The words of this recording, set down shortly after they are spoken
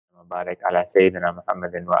وبارك على سيدنا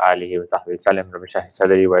محمد وآله وصحبه وسلم. رب اشرح لي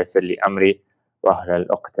صدري ويسر لي أمري واحلل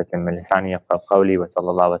عقدة من لساني يفقهوا قولي. وصلى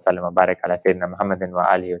الله وسلم وبارك على سيدنا محمد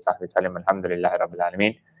وآله وصحبه وسلم. Alhamdulillah Rabbil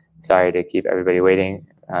Alameen. Sorry to keep everybody waiting.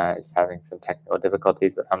 It's having some technical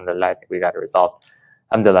difficulties, but alhamdulillah, I think we got it resolved.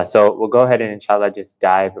 Alhamdulillah. So we'll go ahead and inshallah just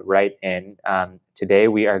dive right in. Today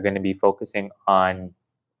we are going to be focusing on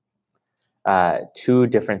two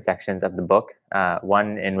different sections of the book.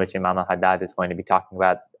 One in which Imam al-Haddad is going to be talking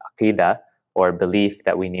about aqidah, or belief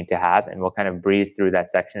that we need to have, and we'll kind of breeze through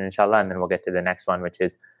that section inshallah, and then we'll get to the next one, which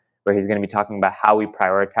is where he's going to be talking about how we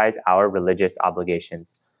prioritize our religious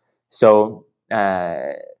obligations. So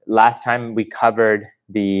last time we covered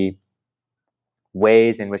the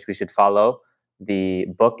ways in which we should follow the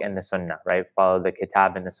book and the sunnah, right? Follow the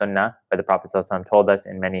kitab and the sunnah, where the Prophet ﷺ told us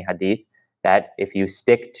in many hadith that if you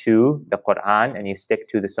stick to the Quran and you stick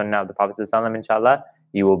to the sunnah of the Prophet ﷺ, inshallah,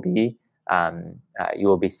 you will be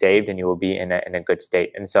saved and you will be in a good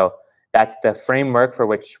state. And so that's the framework for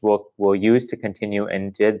which we'll use to continue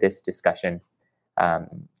into this discussion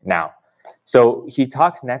now. So he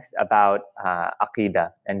talks next about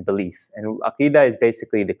aqidah and belief. And aqidah is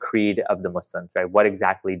basically the creed of the Muslims, right? What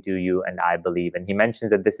exactly do you and I believe? And he mentions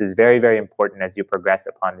that this is very, very important as you progress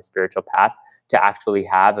upon the spiritual path, to actually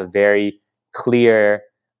have a very clear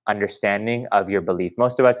understanding of your belief.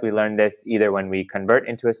 Most of us, we learn this either when we convert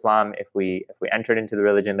into Islam, if we entered into the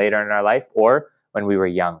religion later in our life, or when we were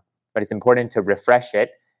young. But it's important to refresh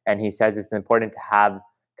it. And he says it's important to have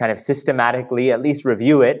kind of systematically at least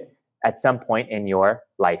review it at some point in your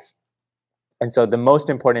life. And so the most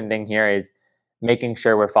important thing here is making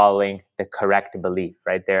sure we're following the correct belief,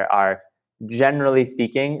 right? There are, generally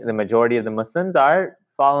speaking, the majority of the Muslims are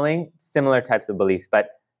following similar types of beliefs, but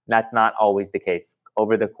that's not always the case.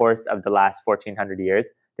 Over the course of the last 1400 years,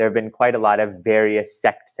 there have been quite a lot of various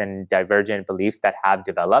sects and divergent beliefs that have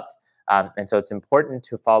developed. And so it's important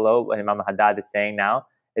to follow what Imam Haddad is saying now,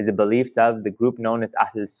 is the beliefs of the group known as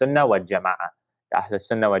Ahl Sunnah wa Jama'ah. Ahl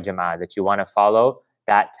Sunnah wa Jama'ah, that you want to follow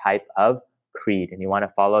that type of creed and you want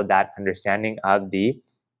to follow that understanding of the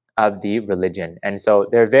religion. And so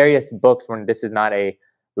there are various books, when this is not a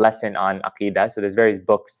lesson on aqidah, so there's various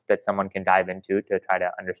books that someone can dive into to try to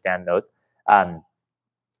understand those.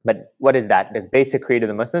 But what is that? The basic creed of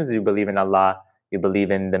the Muslims is you believe in Allah, you believe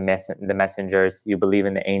in the messengers, you believe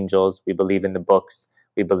in the angels, we believe in the books,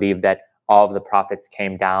 we believe that all of the prophets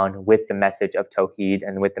came down with the message of Tawheed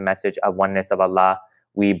and with the message of oneness of Allah.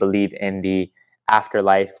 We believe in the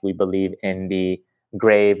afterlife, we believe in the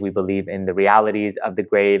grave, we believe in the realities of the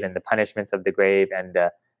grave and the punishments of the grave and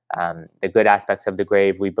the good aspects of the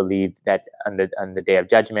grave. We believe that on the day of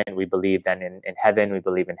judgment, we believe then in heaven, we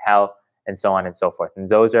believe in hell, and so on and so forth. And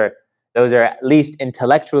those are at least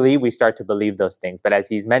intellectually, we start to believe those things. But as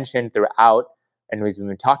he's mentioned throughout, and we've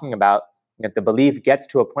been talking about, that the belief gets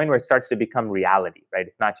to a point where it starts to become reality, right?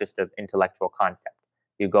 It's not just an intellectual concept.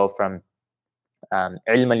 You go from ilm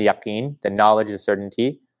al-yaqeen, the knowledge of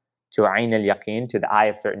certainty, to ayn al-yaqeen, to the eye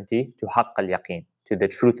of certainty, to haqq al-yaqeen, to the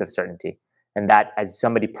truth of certainty. And that as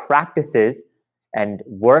somebody practices and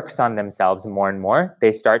works on themselves more and more,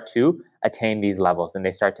 they start to attain these levels and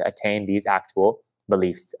they start to attain these actual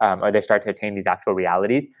beliefs, or they start to attain these actual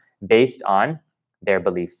realities based on their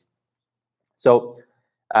beliefs. So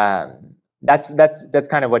that's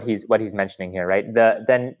kind of what he's mentioning here, right?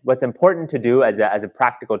 Then what's important to do as a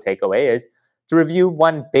practical takeaway is to review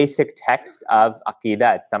one basic text of aqidah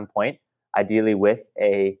at some point, ideally with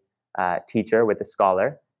a teacher, with a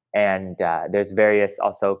scholar. And there's various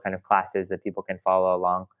also kind of classes that people can follow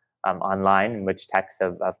along online in which texts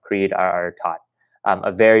of creed are taught.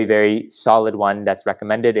 A very, very solid one that's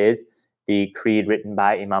recommended is the creed written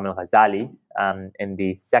by Imam al-Ghazali in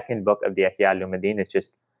the second book of the Ihya Ulumuddin. It's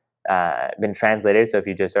just been translated. So if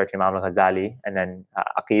you just search Imam al-Ghazali and then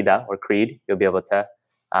Aqidah or Creed, you'll be able to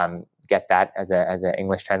get that as an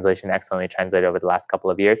English translation, excellently translated over the last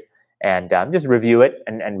couple of years. And just review it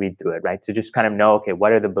and read through it, right? So just kind of know, okay,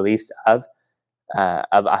 what are the beliefs of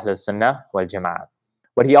Ahlul Sunnah wal Jama'ah?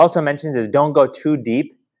 What he also mentions is don't go too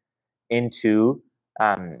deep into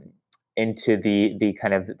the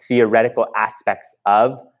kind of theoretical aspects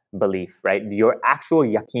of belief, right? Your actual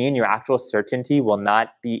yaqeen, your actual certainty will not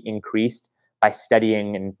be increased by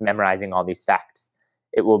studying and memorizing all these facts.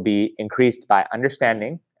 It will be increased by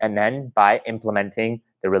understanding and then by implementing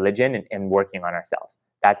the religion and working on ourselves.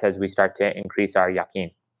 That's as we start to increase our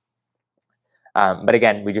yaqeen. But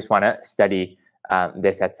again, we just want to study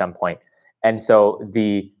this at some point. And so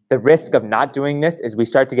the risk of not doing this is we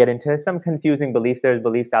start to get into some confusing beliefs. There's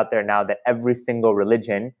beliefs out there now that every single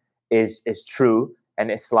religion is true,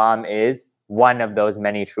 and Islam is one of those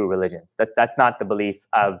many true religions. That's not the belief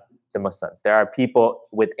of the Muslims. There are people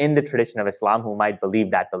within the tradition of Islam who might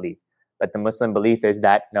believe that belief. But the Muslim belief is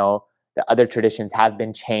that, no, the other traditions have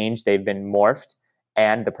been changed, they've been morphed,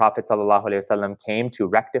 and the Prophet ﷺ came to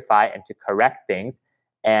rectify and to correct things,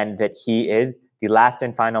 and that he is the last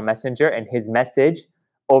and final messenger, and his message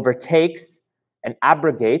overtakes and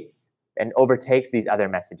abrogates and overtakes these other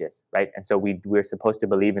messages, right? And so we're supposed to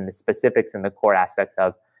believe in the specifics and the core aspects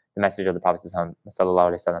of the message of the Prophet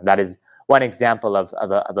ﷺ. That is one example of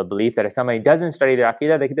a belief that if somebody doesn't study their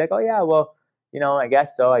Aqidah, they could be like, oh yeah, well, I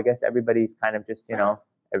guess so. I guess everybody's kind of just,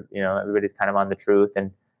 everybody's kind of on the truth,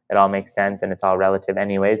 and it all makes sense, and it's all relative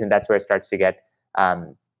anyways. And that's where it starts to get,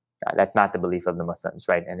 that's not the belief of the Muslims,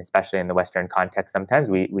 right? And especially in the Western context, sometimes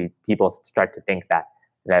people start to think that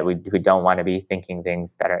we don't want to be thinking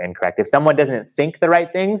things that are incorrect. If someone doesn't think the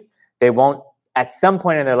right things, they won't, at some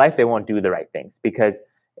point in their life, they won't do the right things, because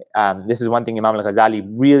this is one thing Imam al-Ghazali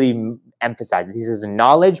really emphasizes. He says,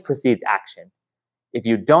 knowledge precedes action. If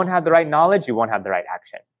you don't have the right knowledge, you won't have the right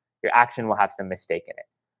action. Your action will have some mistake in it.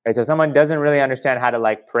 Right? So if someone doesn't really understand how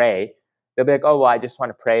to pray, they'll be like, oh, well, I just want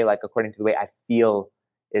to pray according to the way I feel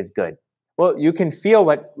is good. Well, you can feel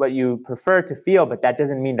what you prefer to feel, but that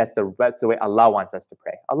doesn't mean that's the way Allah wants us to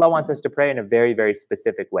pray. Allah wants us to pray in a very, very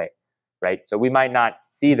specific way, right? So we might not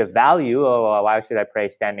see the value, oh, why should I pray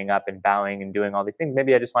standing up and bowing and doing all these things?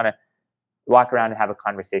 Maybe I just want to walk around and have a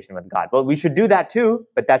conversation with God. Well, we should do that too,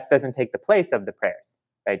 but that doesn't take the place of the prayers,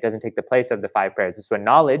 right? It doesn't take the place of the 5 prayers. It's when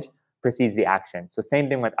knowledge precedes the action. So same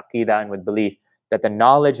thing with Aqidah and with belief, that the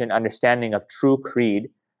knowledge and understanding of true creed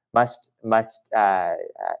must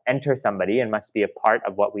enter somebody and must be a part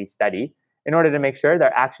of what we study in order to make sure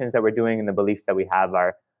that our actions that we're doing and the beliefs that we have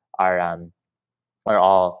are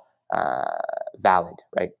all valid,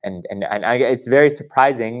 right? And it's very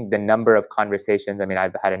surprising the number of conversations. I mean,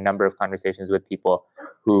 I've had a number of conversations with people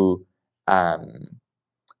who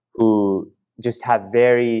just have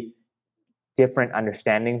very different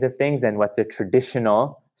understandings of things than what the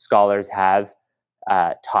traditional scholars have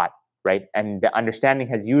taught, right? And the understanding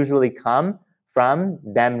has usually come from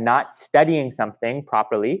them not studying something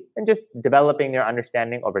properly and just developing their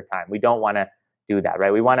understanding over time. We don't want to do that,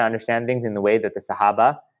 right? We want to understand things in the way that the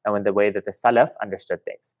Sahaba and in the way that the Salaf understood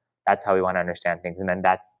things. That's how we want to understand things, and then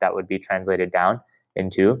that would be translated down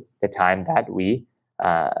into the time that we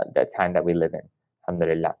live in.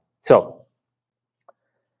 Alhamdulillah. So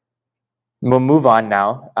we'll move on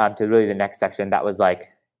now to really the next section. That was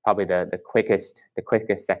probably the quickest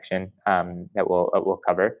section that we'll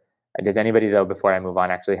cover. Does anybody, though, before I move on,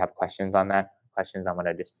 actually have questions on that? Questions on what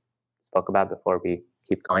I just spoke about before we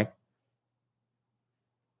keep going?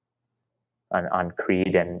 On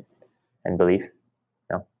creed and belief?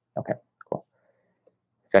 No? Okay, cool.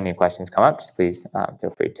 If any questions come up, just please feel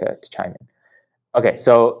free to chime in. Okay,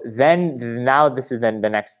 so now this is then the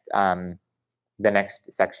next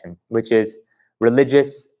section, which is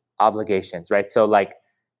religious obligations, right? So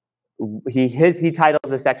he titles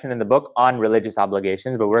the section in the book on religious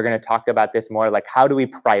obligations, but we're going to talk about this more how do we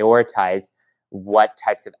prioritize what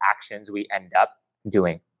types of actions we end up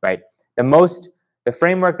doing, right? The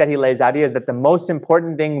framework that he lays out here is that the most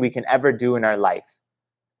important thing we can ever do in our life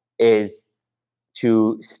is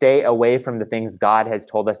to stay away from the things God has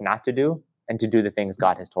told us not to do and to do the things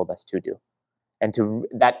God has told us to do. And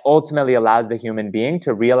that ultimately allows the human being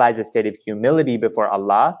to realize a state of humility before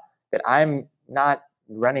Allah, that I'm not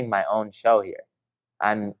running my own show here.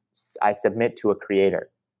 I submit to a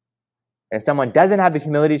creator. And if someone doesn't have the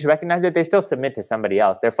humility to recognize it, they still submit to somebody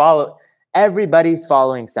else. Everybody's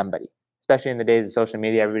following somebody. Especially in the days of social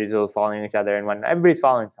media, everybody's following each other, and everybody's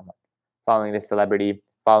following someone, following this celebrity,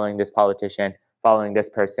 following this politician, following this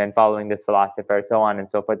person, following this philosopher, so on and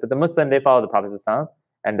so forth. But the Muslim, they follow the Prophet ﷺ,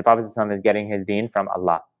 and the Prophet ﷺ is getting his deen from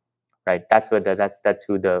Allah, right? That's who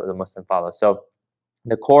the Muslim follows. So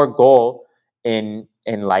the core goal in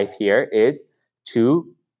life here is to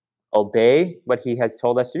obey what he has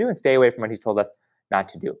told us to do and stay away from what he told us not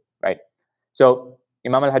to do, right? So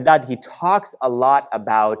Imam al-Haddad, he talks a lot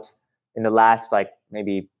about, in the last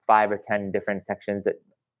maybe 5 or 10 different sections, that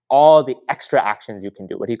all the extra actions you can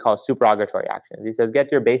do, what he calls supererogatory actions. He says,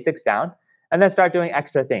 get your basics down and then start doing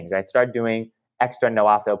extra things, right? Start doing extra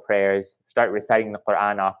nawafil prayers, start reciting the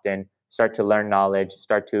Quran often, start to learn knowledge,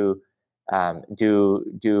 start to do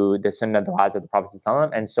the sunnah du'as of the Prophet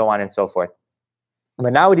ﷺ, and so on and so forth.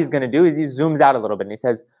 But now what he's going to do is he zooms out a little bit and he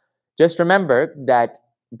says, just remember that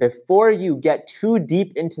before you get too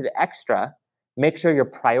deep into the extra, make sure you're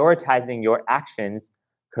prioritizing your actions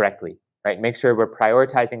correctly, right? Make sure we're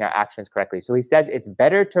prioritizing our actions correctly. So he says it's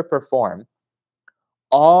better to perform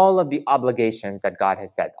all of the obligations that God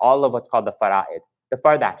has set, all of what's called the fara'id, the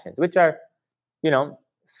fard actions, which are,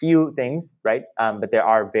 few things, right? But there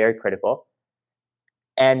are very critical.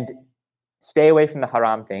 And stay away from the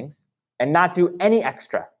haram things and not do any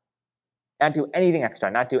extra. Not do anything extra,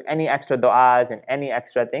 not do any extra du'as and any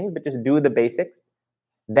extra things, but just do the basics.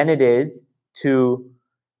 Then it is to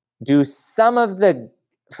do some of the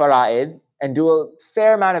fara'id and do a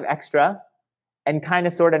fair amount of extra and kind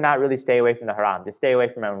of sort of not really stay away from the haram. Just stay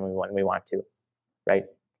away from it when we want to, right?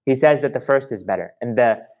 He says that the first is better. And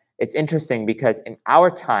it's interesting because in our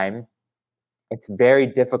time, it's very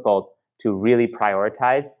difficult to really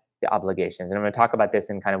prioritize the obligations. And I'm going to talk about this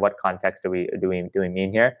in kind of what context do we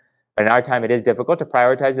mean here. But in our time, it is difficult to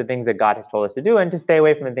prioritize the things that God has told us to do and to stay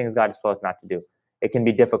away from the things God has told us not to do. It can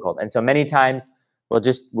be difficult. And so many times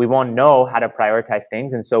we won't know how to prioritize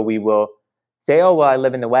things. And so we will say, oh, well, I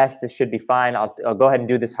live in the West. This should be fine. I'll go ahead and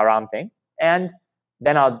do this haram thing. And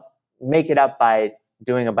then I'll make it up by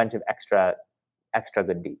doing a bunch of extra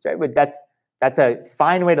good deeds, right? But that's a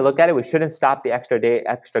fine way to look at it. We shouldn't stop the extra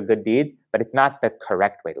good deeds, but it's not the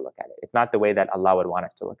correct way to look at it. It's not the way that Allah would want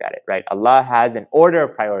us to look at it, right? Allah has an order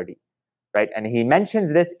of priority, right? And He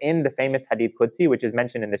mentions this in the famous Hadith Qudsi, which is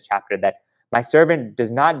mentioned in this chapter, that my servant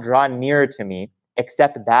does not draw nearer to me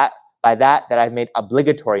except that I've made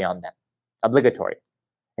obligatory on them. Obligatory.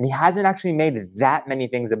 And He hasn't actually made that many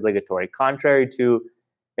things obligatory, contrary to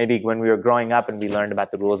maybe when we were growing up and we learned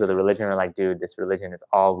about the rules of the religion, we're like, dude, this religion is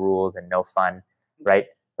all rules and no fun, right?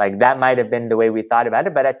 Like that might have been the way we thought about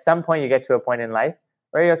it, but at some point you get to a point in life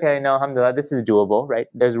where you're okay, no, alhamdulillah, this is doable, right?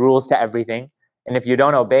 There's rules to everything. And if you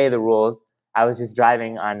don't obey the rules, I was just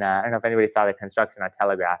driving on, I don't know if anybody saw the construction on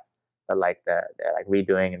Telegraph, but like they're like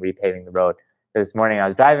redoing and repaving the road. This morning I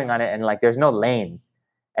was driving on it and like there's no lanes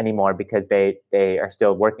anymore because they are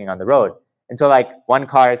still working on the road. And so like one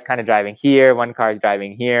car is kind of driving here, one car is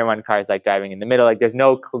driving here, one car is like driving in the middle. Like there's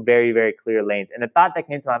no very, very clear lanes. And the thought that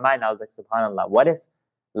came to my mind, I was like, subhanAllah, what if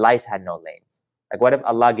life had no lanes? Like what if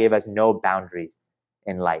Allah gave us no boundaries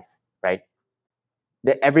in life, right?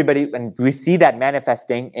 That everybody, and we see that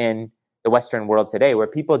manifesting in the Western world today where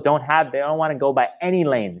people they don't want to go by any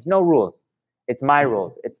lanes, no rules. It's my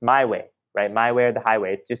rules, it's my way, right? My way or the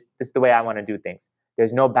highway. It's just this is the way I want to do things.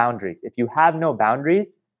 There's no boundaries. If you have no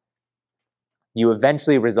boundaries, you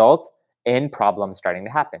eventually result in problems starting to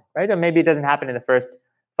happen, right? Or maybe it doesn't happen in the first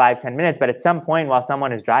 5-10 minutes, but at some point while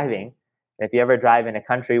someone is driving, if you ever drive in a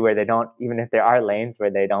country where they don't, even if there are lanes where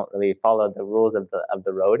they don't really follow the rules of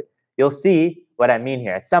the road, you'll see what I mean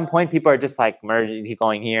here. At some point, people are just like merging,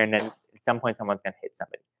 going here, and then at some point someone's going to hit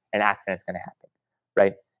somebody. An accident's going to happen,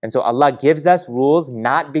 right? And so Allah gives us rules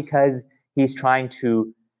not because He's trying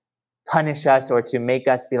to punish us or to make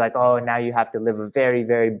us be like, oh, now you have to live a very,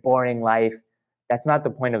 very boring life. That's not the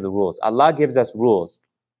point of the rules. Allah gives us rules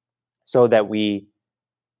so He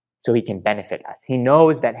can benefit us. He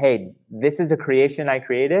knows that, hey, this is a creation I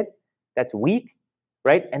created that's weak,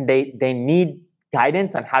 right? And they need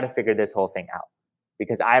guidance on how to figure this whole thing out.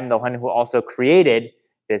 Because I am the one who also created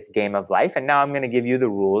this game of life. And now I'm going to give you the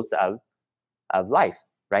rules of life,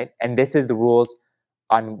 right? And this is the rules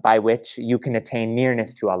by which you can attain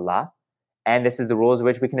nearness to Allah. And this is the rules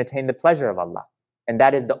which we can attain the pleasure of Allah. And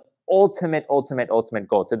that is the ultimate goal,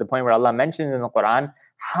 to the point where Allah mentions in the Quran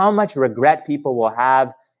how much regret people will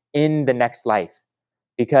have in the next life.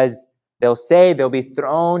 Because they'll be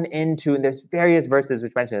thrown into, and there's various verses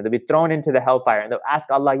which mention it, they'll be thrown into the hellfire and they'll ask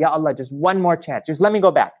Allah, Ya Allah, just one more chance. Just let me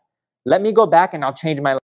go back. Let me go back and I'll change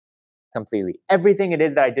my life completely. Everything it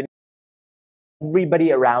is that I didn't,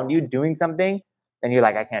 everybody around you doing something, and you're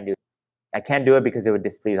like, I can't do it. I can't do it because it would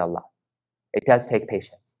displease Allah. It does take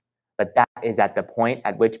patience. But that is at the point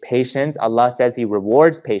at which patience, Allah says He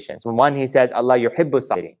rewards patience. When He says, Allah yuhibbu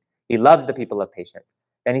sabirin. He loves the people of patience.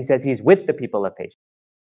 Then He says He's with the people of patience.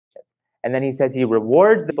 And then He says He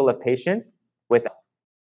rewards the people of patience without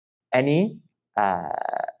any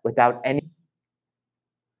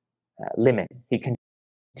limit. He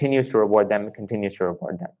continues to reward them,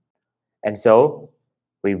 And so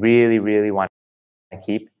we really, really want to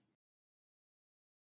keep